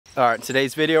All right, in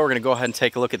today's video, we're gonna go ahead and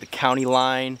take a look at the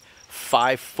CountyLine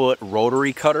 5-foot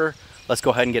rotary cutter. Let's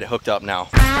go ahead and get it hooked up now.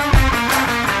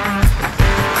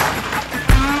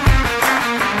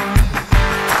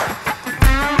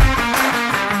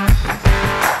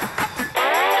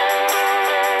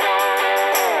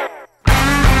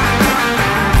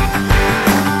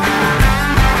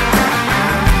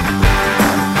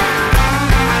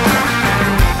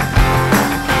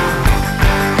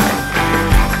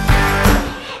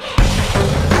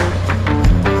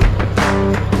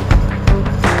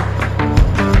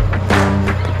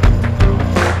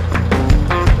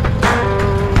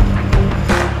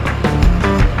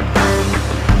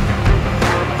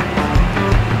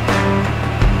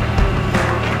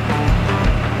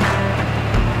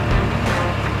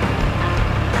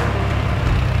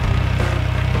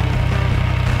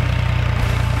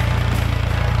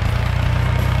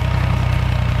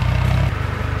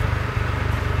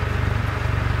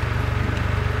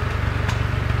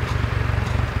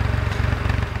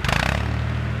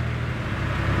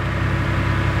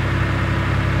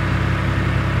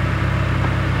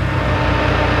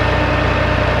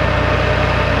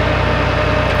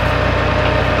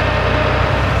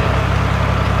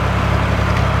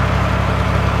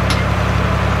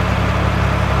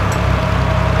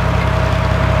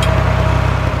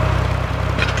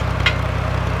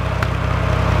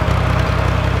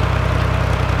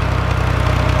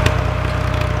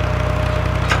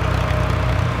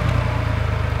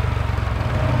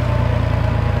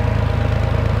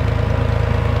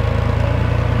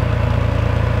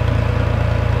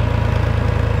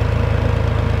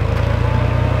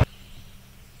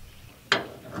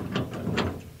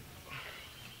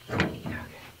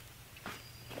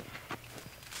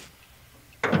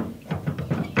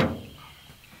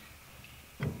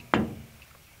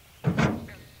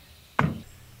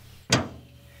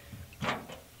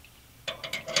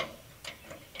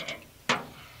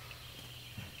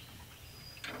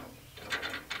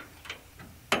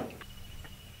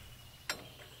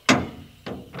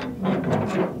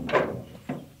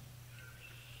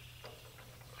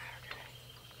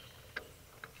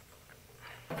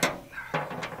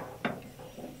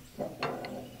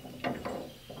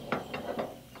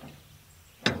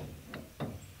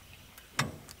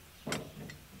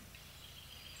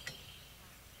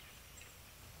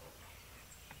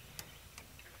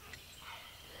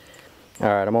 All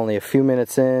right, I'm only a few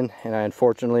minutes in and I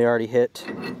unfortunately already hit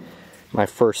my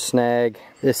first snag.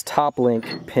 This top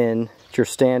link pin, it's your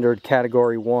standard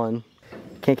category 1.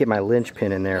 Can't get my linch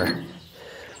pin in there.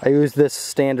 I use this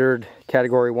standard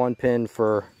category 1 pin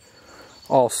for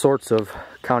all sorts of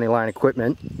CountyLine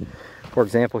equipment. For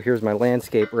example, here's my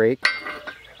landscape rake.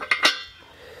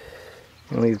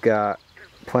 And we've got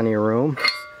plenty of room.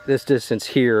 This distance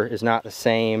here is not the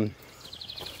same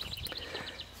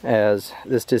as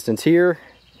this distance here.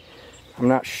 I'm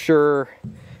not sure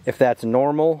if that's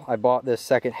normal. I bought this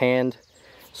secondhand,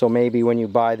 so maybe when you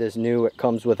buy this new it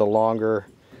comes with a longer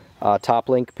top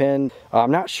link pin. I'm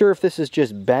not sure if this is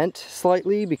just bent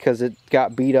slightly because it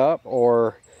got beat up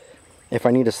or if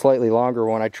I need a slightly longer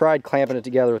one. I tried clamping it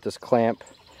together with this clamp,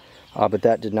 but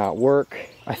that did not work.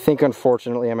 I think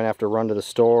unfortunately I'm gonna have to run to the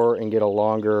store and get a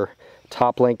longer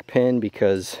top link pin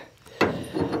because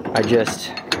I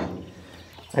just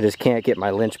can't get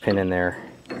my linch pin in there.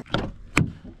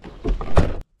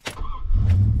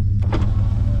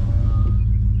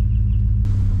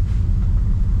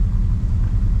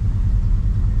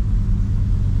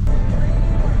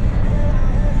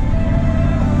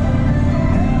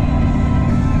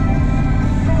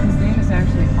 His name is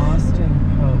actually Austin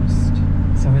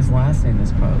Post, so his last name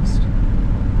is Post.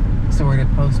 So where did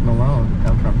Post Malone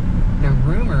come from? The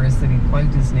rumor is that he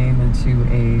plugged his name into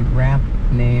a rap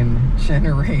name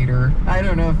generator. I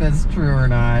don't know if that's true or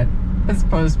not. It's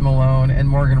Post Malone and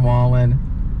Morgan Wallen.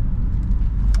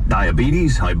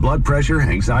 Diabetes, high blood pressure,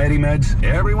 anxiety meds,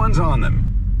 everyone's on them.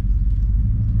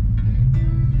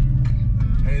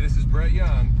 Hey, this is Brett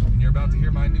Young, and you're about to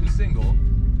hear my new single,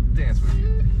 Dance With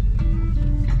You.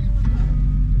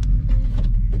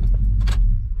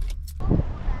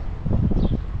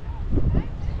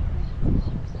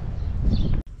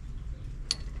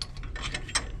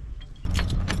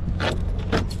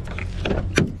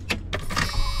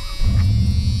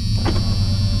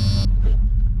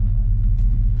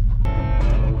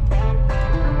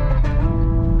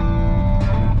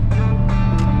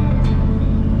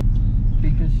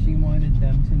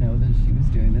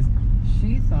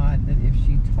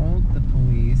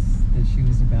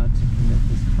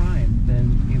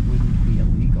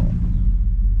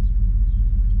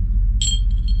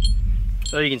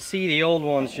 So you can see the old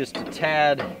one's just a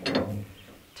tad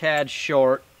tad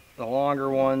short. The longer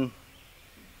one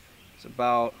is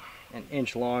about an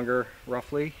inch longer,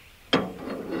 roughly. So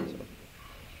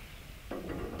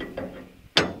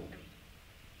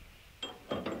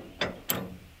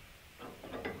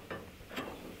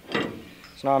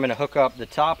now I'm going to hook up the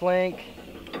top link,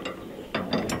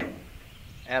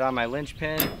 add on my linch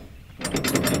pin.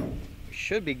 We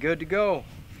should be good to go.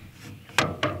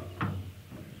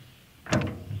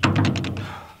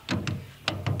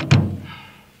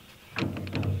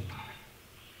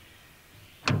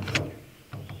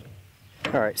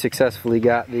 Alright, successfully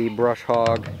got the brush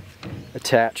hog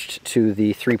attached to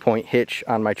the 3-point hitch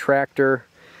on my tractor.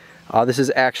 This is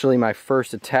actually my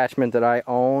first attachment that I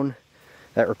own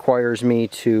that requires me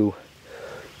to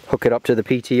hook it up to the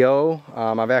PTO.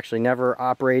 I've actually never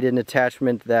operated an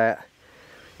attachment that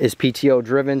is PTO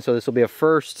driven, so this will be a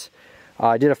first.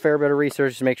 I did a fair bit of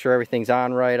research to make sure everything's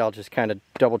on right. I'll just kind of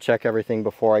double check everything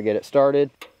before I get it started.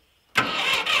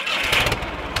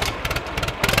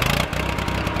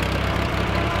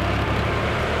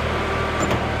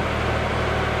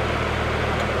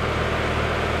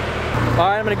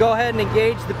 Alright, I'm going to go ahead and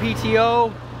engage the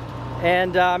PTO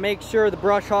and make sure the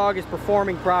brush hog is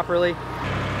performing properly.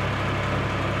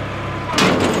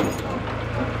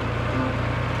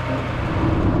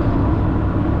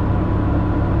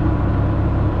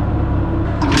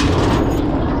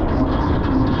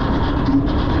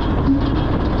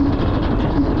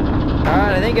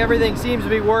 Alright, I think everything seems to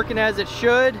be working as it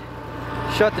should.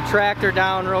 Shut the tractor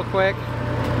down real quick.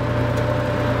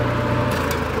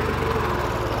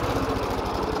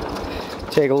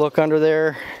 Take a look under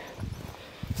there.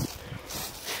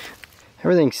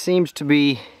 Everything seems to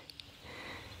be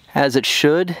as it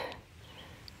should.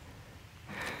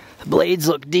 The blades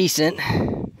look decent.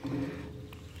 A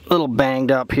little banged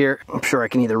up here. I'm sure I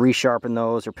can either resharpen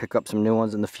those or pick up some new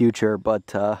ones in the future, but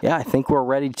yeah, I think we're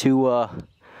ready to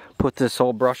put this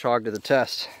whole brush hog to the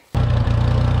test.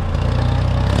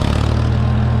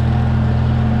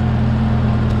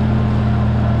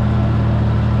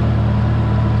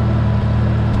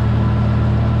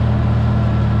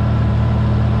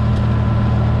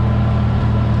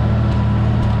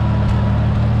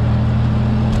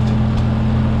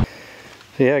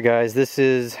 Yeah guys, this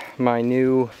is my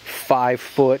new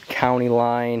 5-foot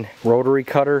CountyLine rotary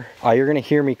cutter. You're gonna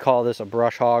hear me call this a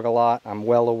brush hog a lot. I'm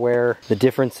well aware. The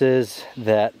difference is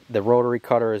that the rotary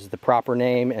cutter is the proper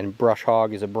name and brush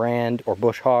hog is a brand, or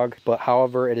bush hog. But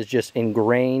however, it is just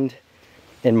ingrained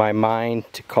in my mind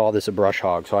to call this a brush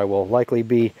hog. So I will likely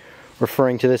be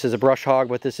referring to this as a brush hog,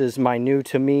 but this is my new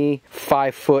to me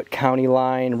 5-foot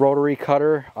CountyLine rotary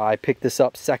cutter. I picked this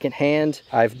up secondhand.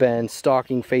 I've been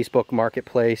stalking Facebook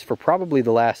Marketplace for probably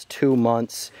the last 2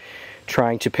 months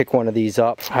trying to pick one of these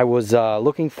up. I was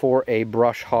looking for a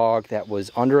brush hog that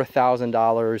was under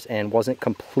 $1,000 and wasn't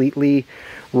completely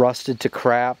rusted to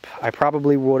crap. I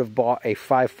probably would have bought a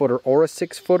 5-footer or a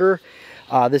 6-footer.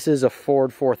 This is a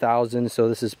Ford 4000, so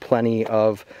this is plenty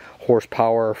of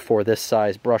horsepower for this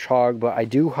size brush hog. But I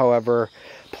do, however,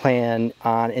 plan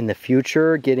on in the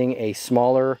future getting a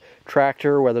smaller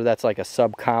tractor, whether that's like a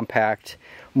subcompact,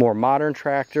 more modern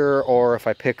tractor, or if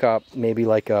I pick up maybe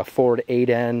like a Ford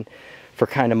 8N for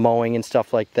kind of mowing and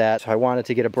stuff like that. So I wanted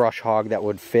to get a brush hog that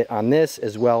would fit on this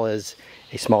as well as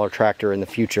a smaller tractor in the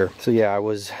future. So yeah, I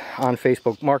was on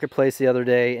Facebook Marketplace the other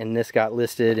day and this got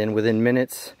listed, and within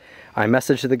minutes I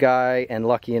messaged the guy, and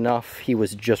lucky enough, he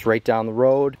was just right down the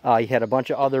road. He had a bunch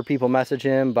of other people message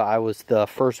him, but I was the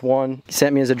first one. He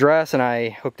sent me his address, and I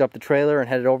hooked up the trailer and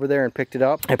headed over there and picked it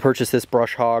up. I purchased this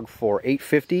brush hog for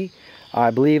 $850.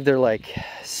 I believe they're like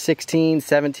 $1,600,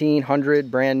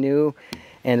 $1,700 brand new,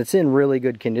 and it's in really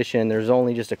good condition. There's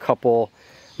only just a couple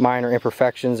minor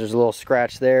imperfections. There's a little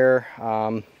scratch there,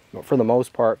 but for the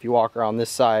most part, if you walk around this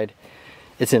side,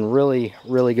 it's in really,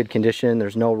 really good condition.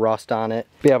 There's no rust on it.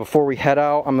 But yeah, before we head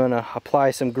out, I'm gonna apply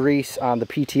some grease on the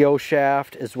PTO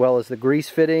shaft as well as the grease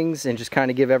fittings and just kind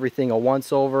of give everything a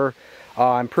once over.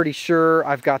 I'm pretty sure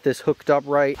I've got this hooked up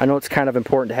right. I know it's kind of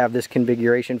important to have this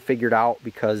configuration figured out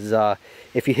because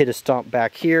if you hit a stump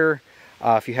back here,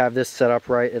 if you have this set up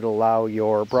right, it'll allow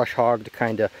your brush hog to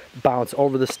kind of bounce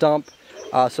over the stump.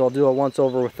 So I'll do a once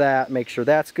over with that, make sure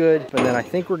that's good. And then I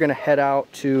think we're gonna head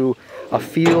out to a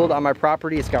field on my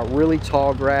property. It's got really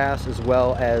tall grass as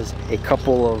well as a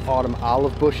couple of autumn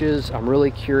olive bushes. I'm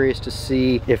really curious to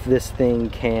see if this thing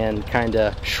can kind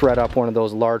of shred up one of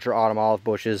those larger autumn olive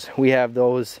bushes. We have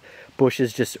those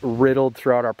bushes just riddled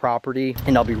throughout our property,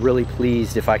 and I'll be really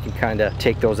pleased if I can kind of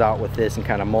take those out with this and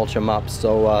kind of mulch them up.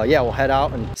 So yeah, we'll head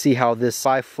out and see how this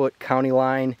 5-foot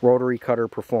CountyLine rotary cutter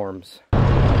performs.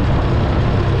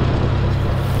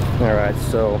 All right,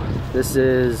 so this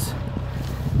is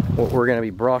what we're gonna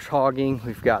be brush hogging.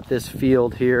 We've got this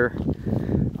field here.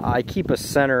 I keep a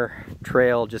center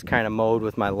trail just kind of mowed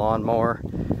with my lawnmower.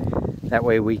 That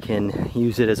way we can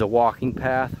use it as a walking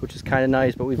path, which is kind of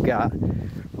nice, but we've got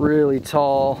really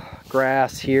tall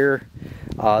grass here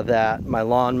that my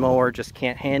lawnmower just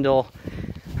can't handle.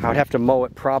 I would have to mow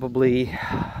it probably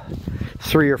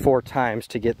 3 or 4 times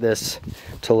to get this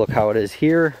to look how it is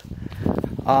here.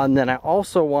 And then I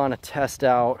also want to test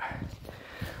out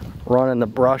running the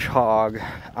brush hog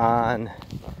on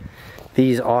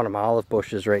these autumn olive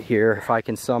bushes right here. If I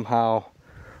can somehow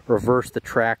reverse the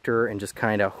tractor and just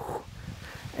kind of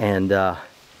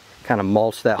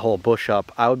mulch that whole bush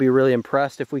up, I would be really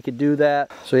impressed if we could do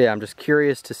that. So yeah, I'm just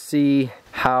curious to see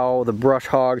how the brush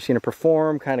hog is going to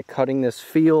perform, kind of cutting this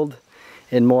field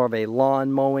in more of a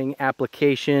lawn mowing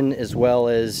application as well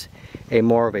as a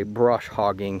more of a brush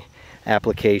hogging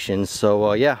application.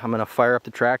 So yeah, I'm gonna fire up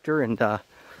the tractor and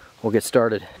we'll get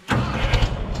started.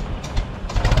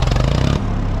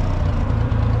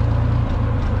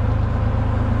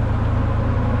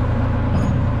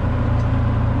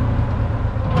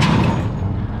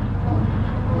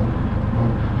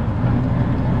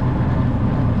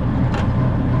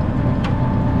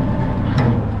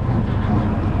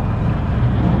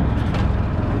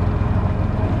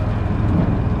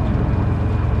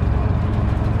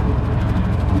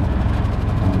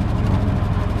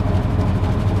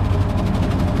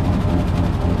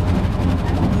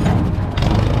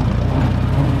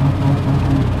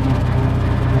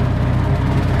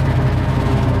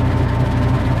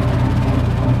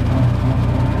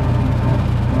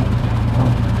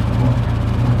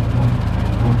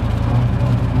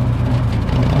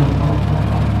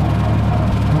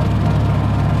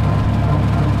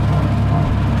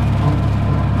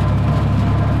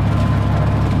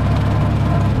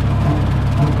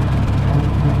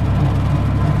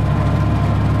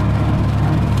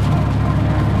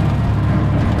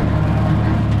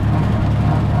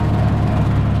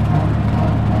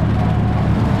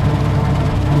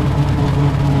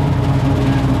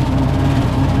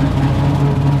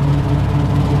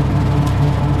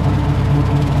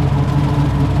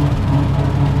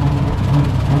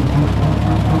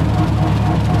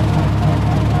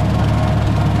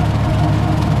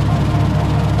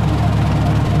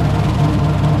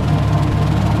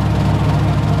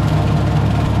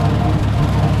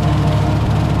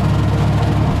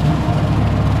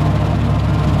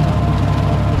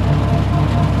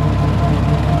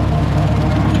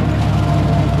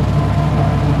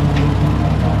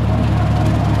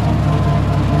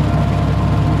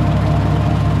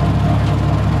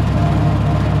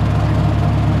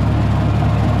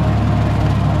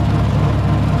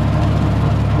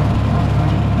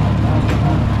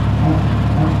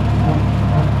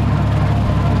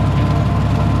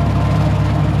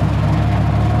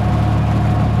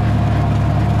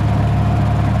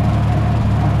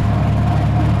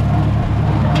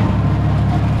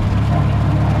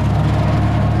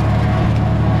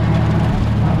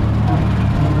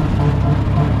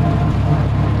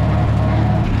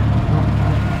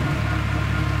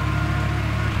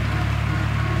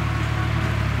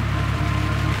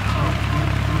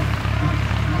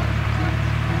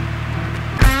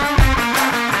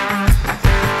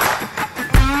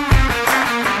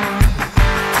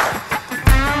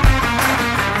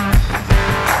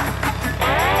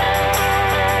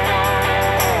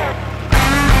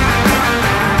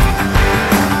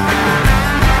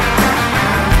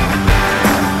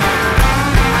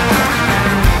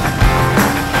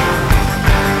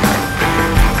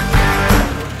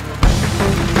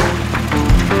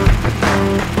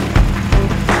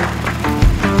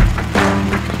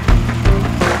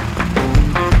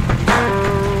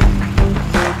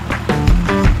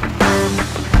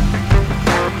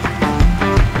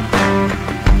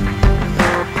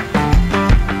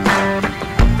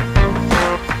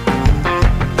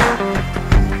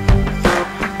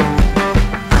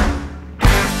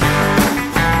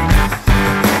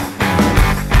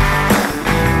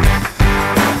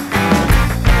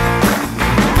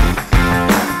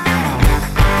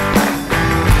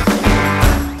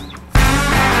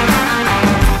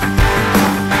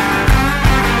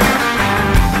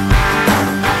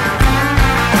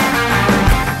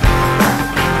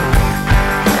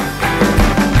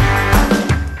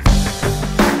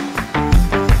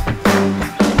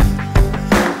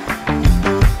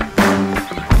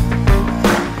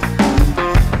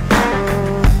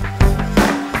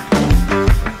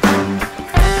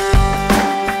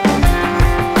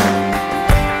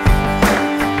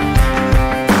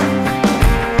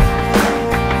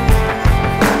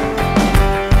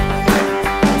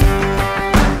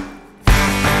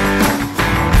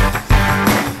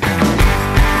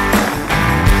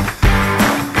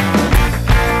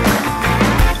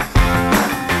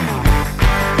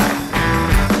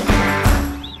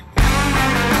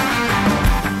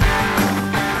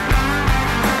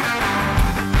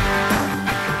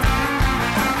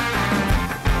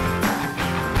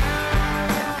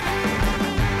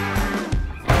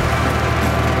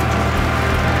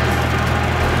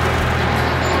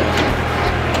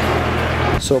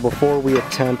 So before we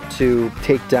attempt to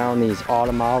take down these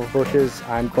autumn olive bushes,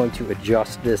 I'm going to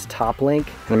adjust this top link.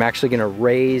 And I'm actually going to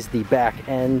raise the back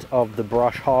end of the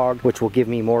brush hog, which will give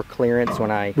me more clearance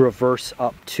when I reverse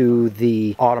up to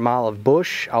the autumn olive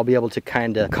bush. I'll be able to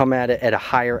kind of come at it at a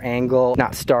higher angle,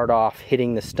 not start off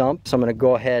hitting the stump. So I'm going to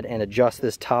go ahead and adjust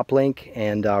this top link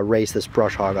and raise this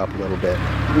brush hog up a little bit.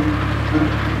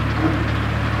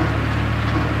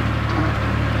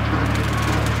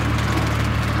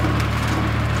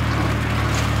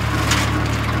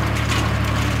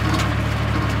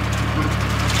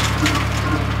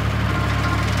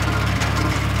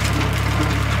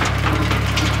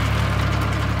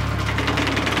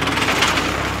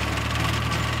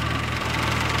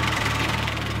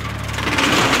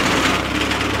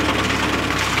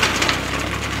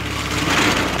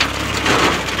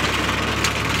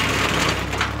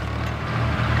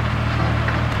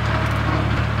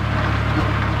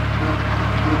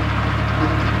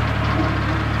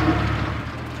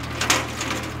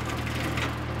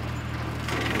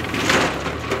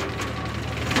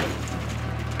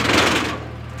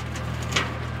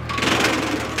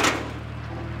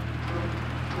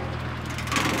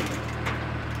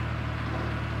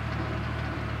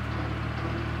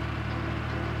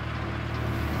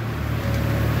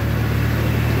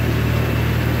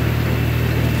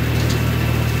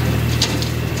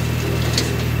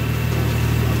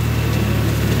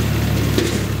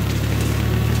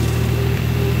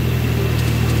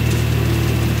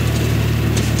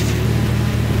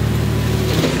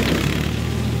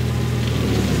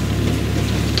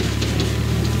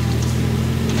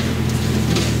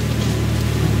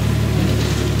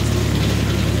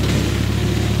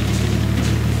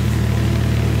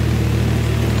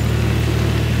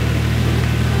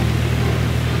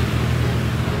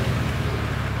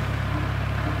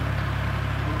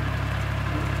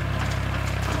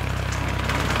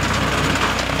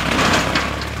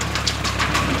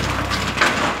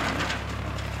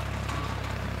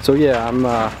 So yeah,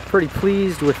 I'm pretty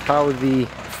pleased with how the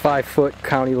 5-foot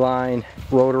CountyLine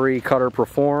rotary cutter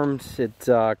performed.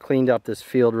 It cleaned up this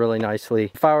field really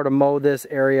nicely. If I were to mow this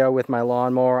area with my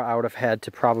lawnmower, I would have had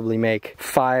to probably make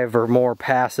 5 or more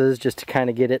passes just to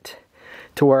kind of get it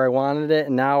to where I wanted it.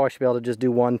 And now I should be able to just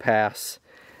do 1 pass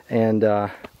and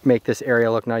make this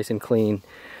area look nice and clean.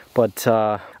 But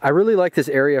I really like this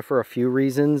area for a few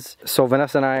reasons. So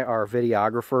Vanessa and I are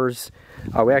videographers.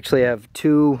 We actually have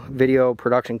 2 video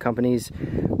production companies,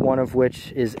 one of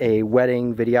which is a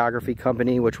wedding videography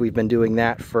company, which we've been doing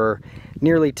that for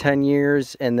nearly 10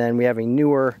 years. And then we have a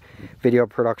newer video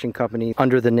production company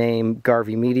under the name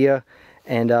Garvey Media.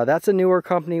 And that's a newer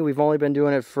company. We've only been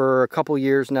doing it for a couple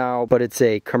years now, but it's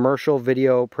a commercial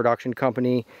video production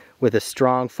company with a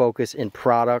strong focus in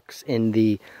products in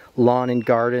the lawn and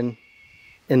garden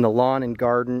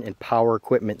and power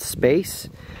equipment space.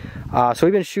 So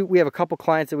we have a couple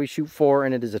clients that we shoot for,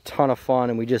 and it is a ton of fun,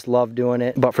 and we just love doing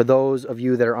it. But for those of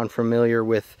you that are unfamiliar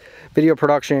with video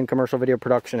production, commercial video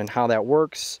production, and how that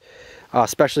works,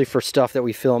 especially for stuff that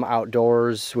we film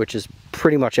outdoors, which is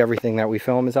pretty much everything that we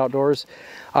film is outdoors,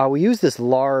 we use this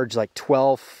large, like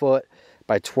 12-foot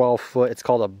by 12-foot, it's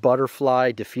called a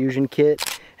butterfly diffusion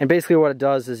kit. And basically what it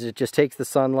does is it just takes the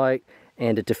sunlight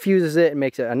and it diffuses it and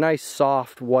makes it a nice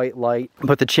soft white light.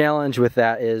 But the challenge with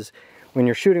that is when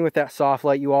you're shooting with that soft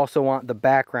light, you also want the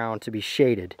background to be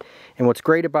shaded. And what's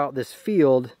great about this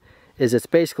field is it's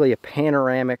basically a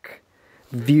panoramic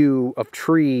view of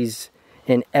trees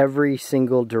in every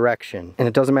single direction. And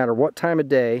it doesn't matter what time of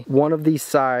day, one of these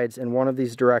sides and one of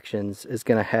these directions is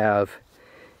going to have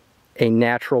a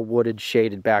natural wooded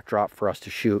shaded backdrop for us to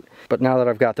shoot. But now that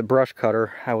I've got the brush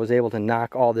cutter, I was able to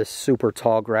knock all this super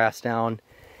tall grass down,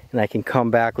 and I can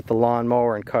come back with the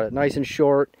lawnmower and cut it nice and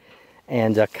short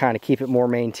and kind of keep it more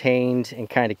maintained and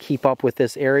kind of keep up with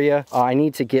this area. I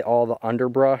need to get all the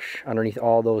underbrush underneath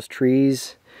all those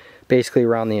trees, basically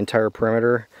around the entire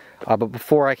perimeter. But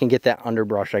before I can get that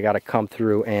underbrush, I got to come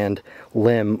through and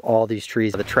limb all these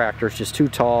trees. The tractor's just too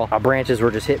tall. Branches were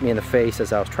just hitting me in the face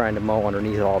as I was trying to mow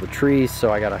underneath all the trees.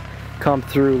 So I got to come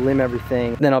through, limb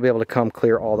everything. Then I'll be able to come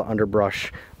clear all the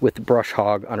underbrush with the brush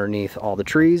hog underneath all the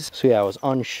trees. So yeah, I was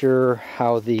unsure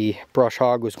how the brush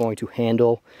hog was going to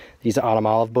handle these autumn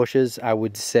olive bushes. I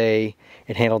would say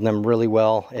it handled them really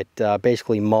well. It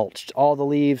basically mulched all the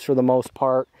leaves for the most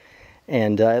part.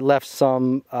 And it left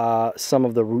some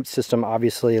of the root system,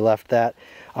 obviously left that.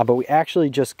 But we actually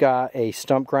just got a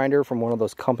stump grinder from one of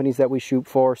those companies that we shoot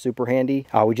for, super handy.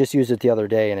 We just used it the other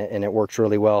day and it works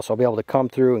really well. So I'll be able to come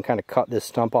through and kind of cut this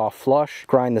stump off flush,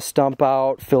 grind the stump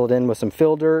out, fill it in with some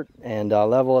fill dirt, and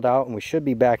level it out, and we should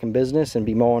be back in business and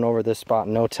be mowing over this spot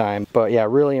in no time. But yeah,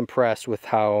 really impressed with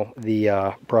how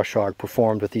the brush hog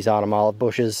performed with these autumn olive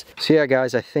bushes. So yeah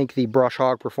guys, I think the brush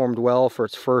hog performed well for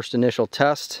its first initial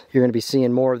test. You're going to be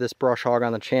seeing more of this brush hog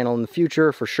on the channel in the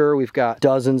future for sure. We've got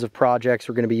dozens of projects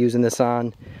we're going to be using this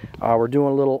on. We're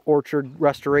doing a little orchard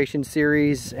restoration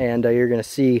series, and you're going to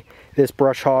see this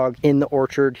brush hog in the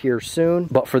orchard here soon.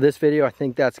 But for this video, I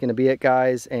think that's going to be it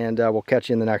guys, and we'll catch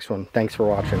you in the next one. Thanks for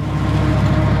watching.